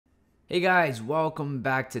Hey guys, welcome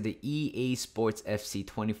back to the EA Sports FC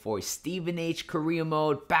 24 Stevenage career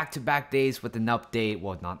mode. Back-to-back days with an update.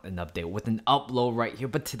 Well, not an update, with an upload right here.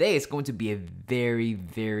 But today it's going to be a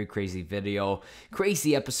very crazy video.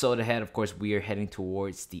 Crazy episode ahead. Of course, we are heading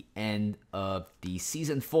towards the end of the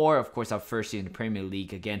Season 4. Of course, our first year in the Premier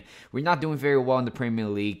League. Again, we're not doing very well in the Premier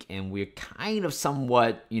League. And we're kind of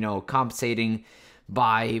somewhat, compensating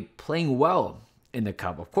by playing well in the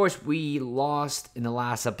Cup. Of course, we lost in the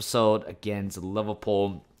last episode against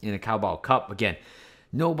Liverpool in the Carabao Cup. Again,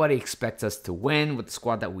 nobody expects us to win with the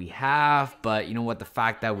squad that we have, but you know what? The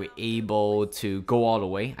fact that we're able to go all the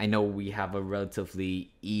way, I know we have a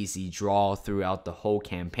relatively easy draw throughout the whole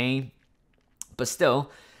campaign, but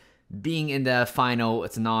still, being in the final,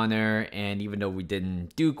 it's an honor. And even though we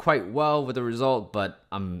didn't do quite well with the result, but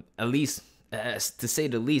at least, to say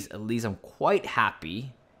the least, at least I'm quite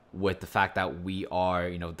happy with the fact that we are,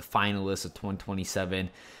 the finalists of 2027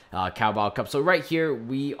 Carabao Cup. So right here,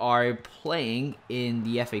 we are playing in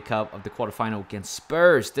the FA Cup of the quarterfinal against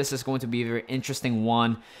Spurs. This is going to be a very interesting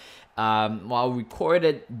one. While I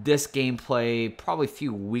recorded this gameplay probably a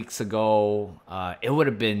few weeks ago, it would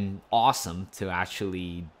have been awesome to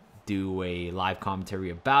actually do a live commentary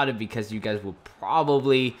about it, because you guys will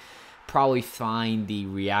probably find the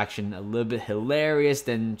reaction a little bit hilarious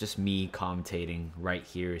than just me commentating right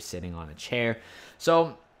here sitting on a chair.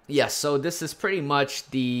 So yeah, so this is pretty much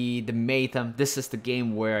the Mayhem. This is the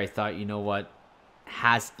game where I thought, you know what,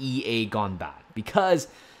 has EA gone bad? Because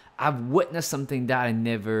I've witnessed something that I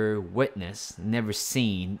never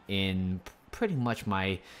seen in pretty much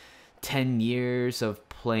my 10 years of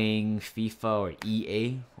playing FIFA or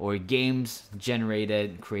EA or games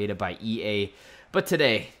created by EA. But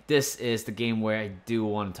today, this is the game where I do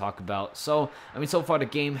want to talk about. So far the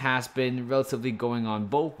game has been relatively going on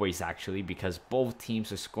both ways, actually, because both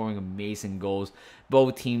teams are scoring amazing goals.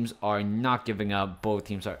 Both teams are not giving up. Both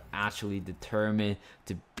teams are actually determined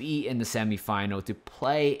to be in the semi-final, to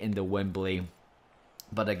play in the Wembley.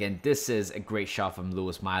 But again, this is a great shot from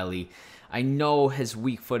Lewis Miley. I know his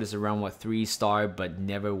weak foot is around 3-star, but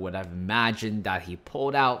never would have imagined that he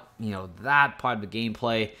pulled out, that part of the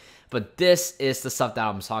gameplay. But this is the stuff that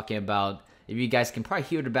I'm talking about. If you guys can probably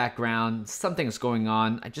hear the background, something is going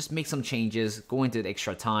on. I just make some changes, go into the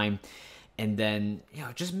extra time, and then,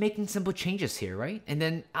 just making simple changes here, right? And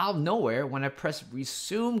then out of nowhere, when I press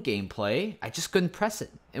resume gameplay, I just couldn't press it.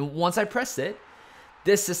 And once I pressed it,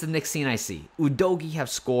 this is the next scene I see. Udogie have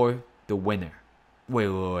scored the winner.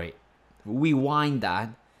 Wait. Rewind that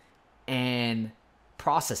and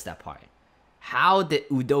process that part. How did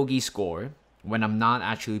Udogie score when I'm not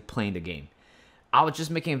actually playing the game? I was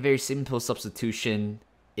just making a very simple substitution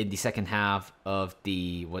in the second half of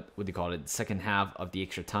the, what do you call it? Second half of the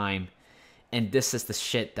extra time. And this is the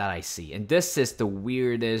shit that I see. And this is the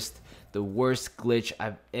weirdest, the worst glitch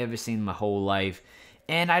I've ever seen in my whole life.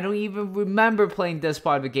 And I don't even remember playing this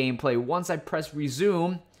part of the gameplay. Once I press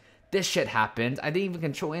resume, this shit happened. I didn't even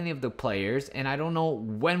control any of the players, and I don't know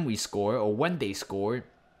when we score or when they scored.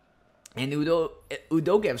 And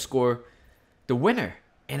Udogie scored the winner,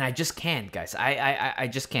 and I just can't, guys. I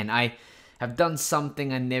just can't. I have done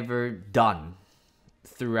something I never done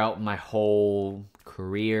throughout my whole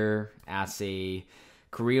career as a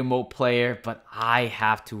career mode player, but I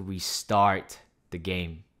have to restart the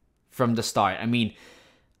game from the start.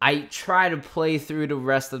 I try to play through the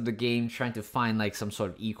rest of the game trying to find some sort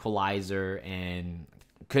of equalizer, and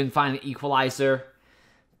couldn't find an equalizer.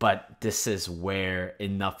 But this is where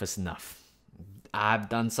enough is enough. I've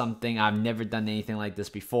done something. I've never done anything like this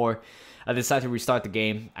before. I decided to restart the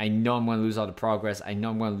game. I know I'm going to lose all the progress. I know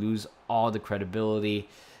I'm going to lose all the credibility.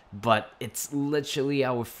 But it's literally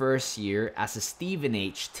our first year as a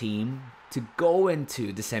Stevenage team to go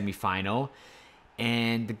into the semi-final,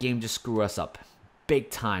 and the game just screw us up big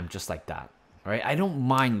time, just like that. Right? I don't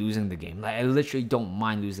mind losing the game. I literally don't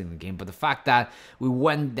mind losing the game. But the fact that we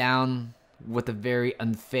went down with a very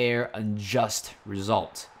unfair, unjust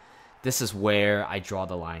result, this is where I draw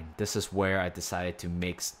the line. This is where I decided to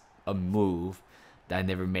make a move that I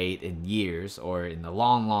never made in years, or in a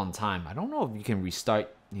long time. I don't know if you can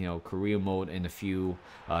restart, career mode in a few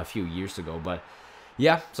years ago. But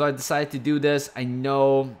yeah, so I decided to do this. I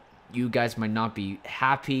know you guys might not be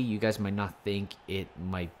happy. You guys might not think it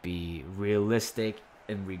might be realistic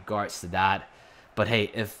in regards to that. But hey,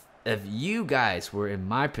 if you guys were in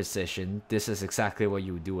my position, this is exactly what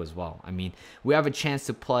you would do as well. We have a chance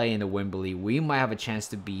to play in the Wembley. We might have a chance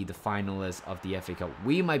to be the finalists of the FA Cup.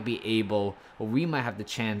 We might have the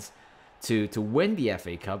chance to win the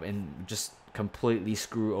FA Cup and just completely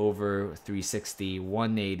screw over 360,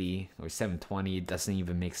 180, or 720. It doesn't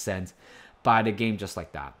even make sense by the game just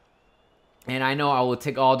like that. And I know I will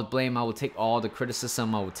take all the blame, I will take all the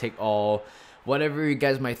criticism, I will take all whatever you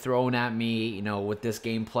guys might throw at me, with this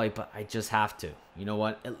gameplay, but I just have to. You know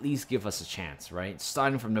what? At least give us a chance, right?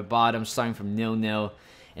 Starting from the bottom, starting from 0-0,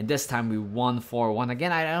 and this time we won 4-1.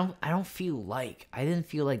 Again, I didn't feel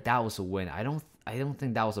like that was a win. I don't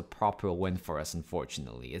think that was a proper win for us,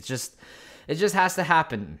 unfortunately. It just has to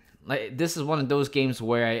happen. Like, this is one of those games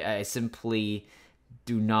where I simply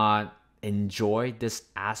do not enjoy this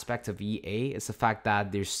aspect of EA. It's the fact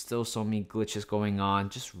that there's still so many glitches going on,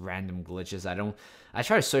 just random glitches. I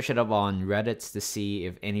try to search it up on Reddit to see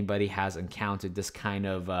if anybody has encountered this kind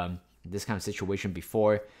of situation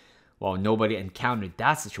before. Well, nobody encountered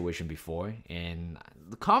that situation before, and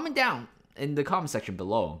comment down in the comment section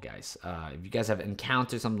below, guys. If you guys have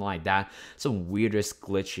encountered something like that, some weirdest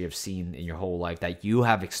glitch you have seen in your whole life that you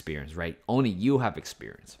have experienced, right? Only you have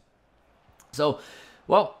experienced. So,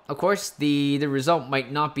 well, of course, the result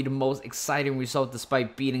might not be the most exciting result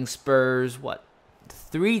despite beating Spurs,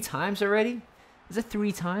 3 times already? Is it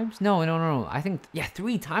 3 times? No. I think,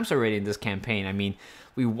 3 times already in this campaign. I mean,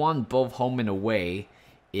 we won both home and away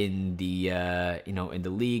in the in the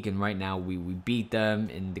league, and right now we beat them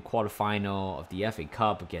in the quarterfinal of the FA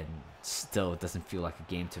Cup. Again, still, it doesn't feel like a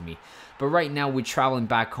game to me. But right now we're traveling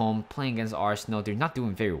back home, playing against Arsenal. They're not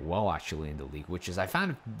doing very well actually in the league, which is I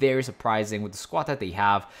found very surprising with the squad that they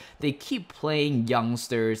have. They keep playing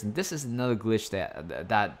youngsters, and this is another glitch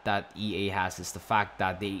that EA has, is the fact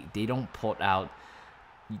that they don't put out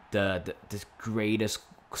the greatest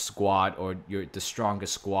squad or the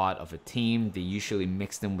strongest squad of a team. They usually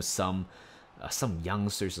mix them with some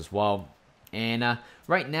youngsters as well. And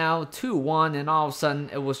right now 2-1, and all of a sudden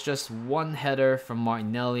it was just one header from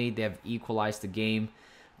Martinelli. They have equalized the game.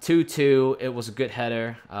 2-2. It was a good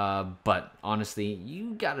header, but honestly,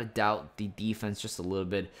 you gotta doubt the defense just a little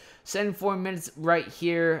bit. 74 minutes right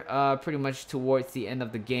here, pretty much towards the end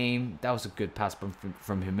of the game. That was a good pass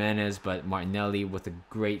from Jimenez, but Martinelli with a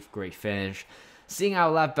great finish. Seeing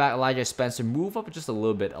our left back Elijah Spencer move up just a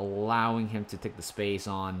little bit, allowing him to take the space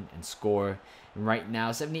on and score. And right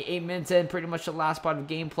now, 78 minutes in, pretty much the last part of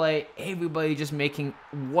gameplay. Everybody just making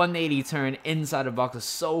 180 turn inside the box. It's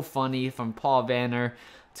so funny, from Paul Vanner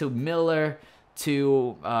to Miller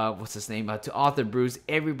to to Arthur Bruce.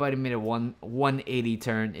 Everybody made a 180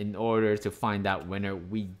 turn in order to find that winner.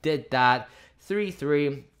 We did that.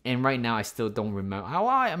 3-3, and right now I still don't remember how.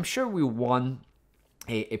 I'm sure we won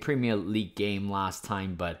a Premier League game last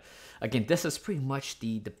time, but again, this is pretty much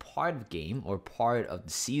the part of the game or part of the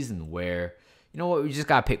season where, you know what, we just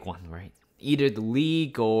gotta pick one, right? Either the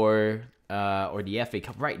league or the FA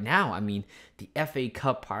Cup. Right now, I mean, the FA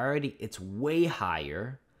Cup priority, it's way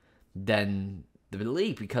higher than the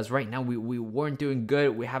league, because right now we weren't doing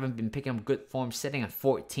good. We haven't been picking up good form, sitting at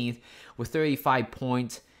 14th with 35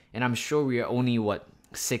 points, and I'm sure we are only 5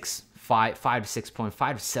 to 6 points,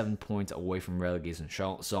 5 to 7 points away from relegation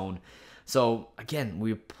zone. So again,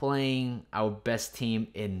 we're playing our best team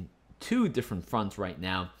in 2 different fronts right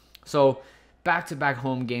now. So back-to-back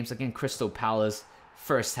home games. Again, Crystal Palace,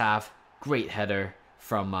 first half, great header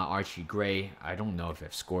from Archie Gray. I don't know if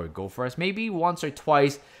they've scored a goal for us, maybe once or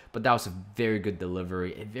twice, but that was a very good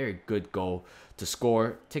delivery, a very good goal to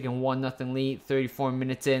score. Taking 1-0 lead, 34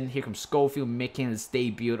 minutes in. Here comes Schofield making his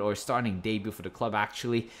debut, or starting debut for the club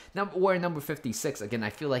actually. We're number 56. Again, I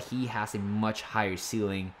feel like he has a much higher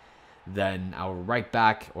ceiling than our right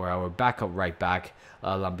back, or our backup right back,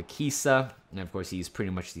 Lambakisa. And of course, he's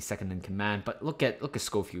pretty much the second in command. But look at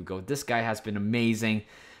Schofield go. This guy has been amazing.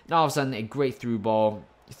 And all of a sudden, a great through ball.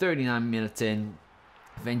 39 minutes in,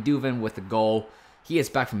 Van Duven with a goal. He is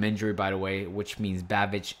back from injury, by the way, which means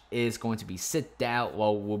Babic is going to be sit out.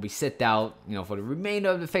 Well, will be sit out, for the remainder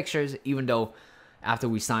of the fixtures. Even though after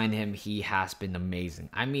we signed him, he has been amazing.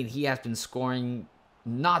 I mean, he has been scoring,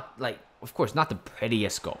 of course, not the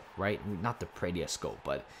prettiest goal, right? Not the prettiest goal,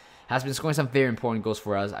 but has been scoring some very important goals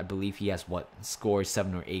for us. I believe he has scored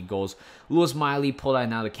 7 or 8 goals. Lewis Miley pulled out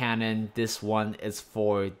another cannon. This one is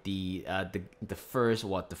for the first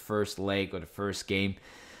leg or the first game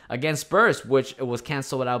against Spurs, which it was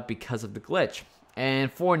canceled out because of the glitch.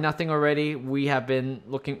 And 4-0 already. We have been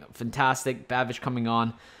looking fantastic. Babic coming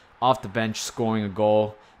on off the bench, scoring a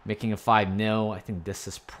goal, making a 5-0. I think this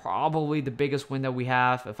is probably the biggest win that we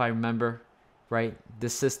have, if I remember right.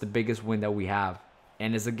 This is the biggest win that we have,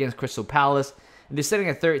 and it's against Crystal Palace. And they're sitting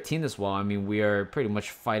at 13 as well. I mean, we are pretty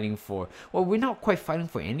much fighting for... Well, we're not quite fighting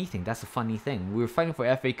for anything. That's a funny thing. We're fighting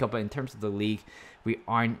for FA Cup, but in terms of the league, we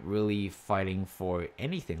aren't really fighting for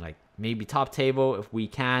anything. Like, maybe top table if we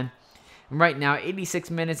can. And right now,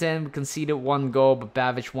 86 minutes in, we conceded 1 goal, but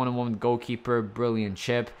Babic 1-on-1 with goalkeeper. Brilliant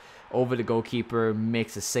chip. over the goalkeeper,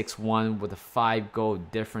 makes a 6-1 with a 5-goal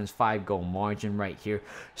difference, 5-goal margin right here.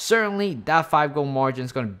 Certainly, that 5-goal margin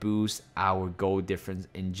is going to boost our goal difference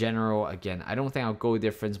in general. Again, I don't think our goal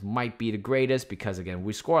difference might be the greatest because, again,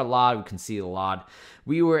 we score a lot, we concede a lot.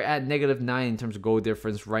 We were at -9 in terms of goal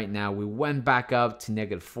difference. Right now, we went back up to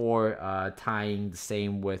 -4, tying the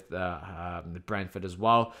same with Brentford as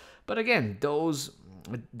well. But again,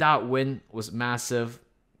 that win was massive.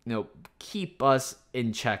 Keep us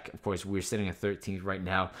in check. Of course, we're sitting at 13th right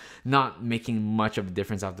now, not making much of a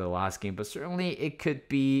difference after the last game, but certainly it could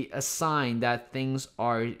be a sign that things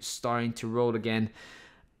are starting to roll again.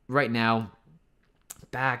 Right now,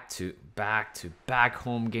 back to back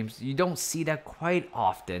home games. You don't see that quite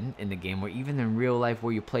often in the game, or even in real life,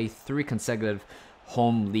 where you play 3 consecutive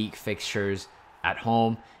home league fixtures at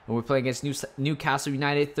home. And we're playing against Newcastle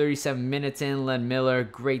United. 37 minutes in, Len Miller,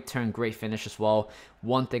 great turn, great finish as well.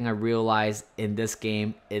 One thing I realized in this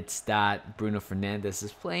game, it's that Bruno Fernandes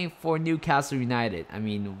is playing for Newcastle United. I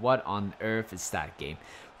mean, what on earth is that game?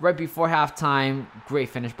 Right before halftime, great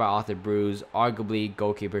finish by Arthur Bruce. Arguably,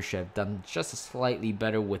 goalkeeper should have done just slightly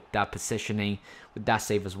better with that positioning, with that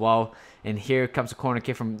save as well. And here comes a corner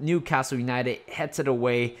kick from Newcastle United. Heads it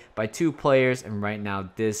away by 2 players. And right now,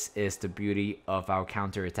 this is the beauty of our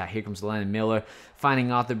counter attack. Here comes Len Miller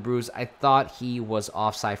finding Arthur Bruce. I thought he was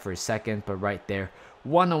offside for a second, but right there,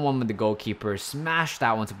 one-on-one with the goalkeeper. Smashed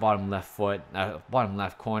that one to bottom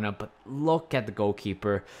left corner. But look at the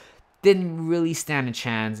goalkeeper. Didn't really stand a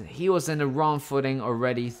chance. He was in the wrong footing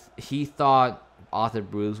already. He thought Arthur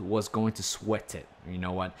Bruce was going to sweat it. You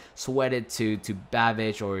know what? Sweat it to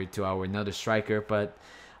Babic or to our another striker. But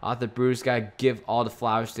Arthur Bruce got to give all the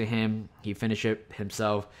flowers to him. He finished it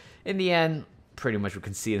himself. In the end, pretty much we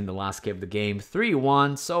conceded in the last game of the game.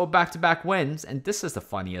 3-1, so back-to-back wins. And this is the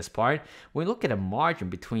funniest part. When you look at a margin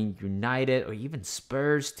between United or even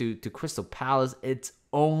Spurs to Crystal Palace, it's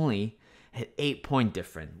only an 8-point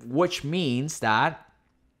difference, which means that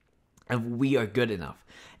if we are good enough,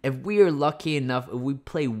 if we are lucky enough, if we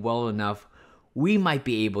play well enough, we might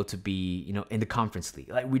be able to be, in the Conference League.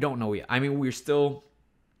 Like, we don't know yet. I mean, we're still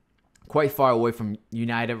quite far away from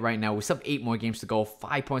United right now. We still have 8 more games to go,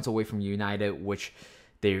 5 points away from United, which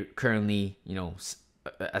they're currently,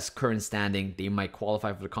 as current standing, they might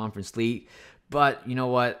qualify for the Conference League. But you know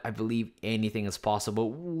what? I believe anything is possible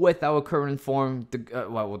with our current form.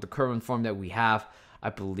 With the current form that we have, I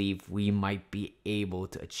believe we might be able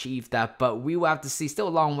to achieve that. But we will have to see. Still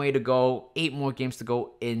a long way to go. 8 more games to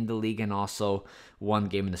go in the league, and also 1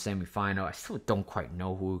 game in the semifinal. I still don't quite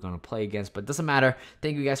know who we're gonna play against, but it doesn't matter.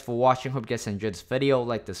 Thank you guys for watching. Hope you guys enjoyed this video.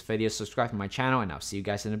 Like this video, subscribe to my channel, and I'll see you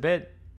guys in a bit.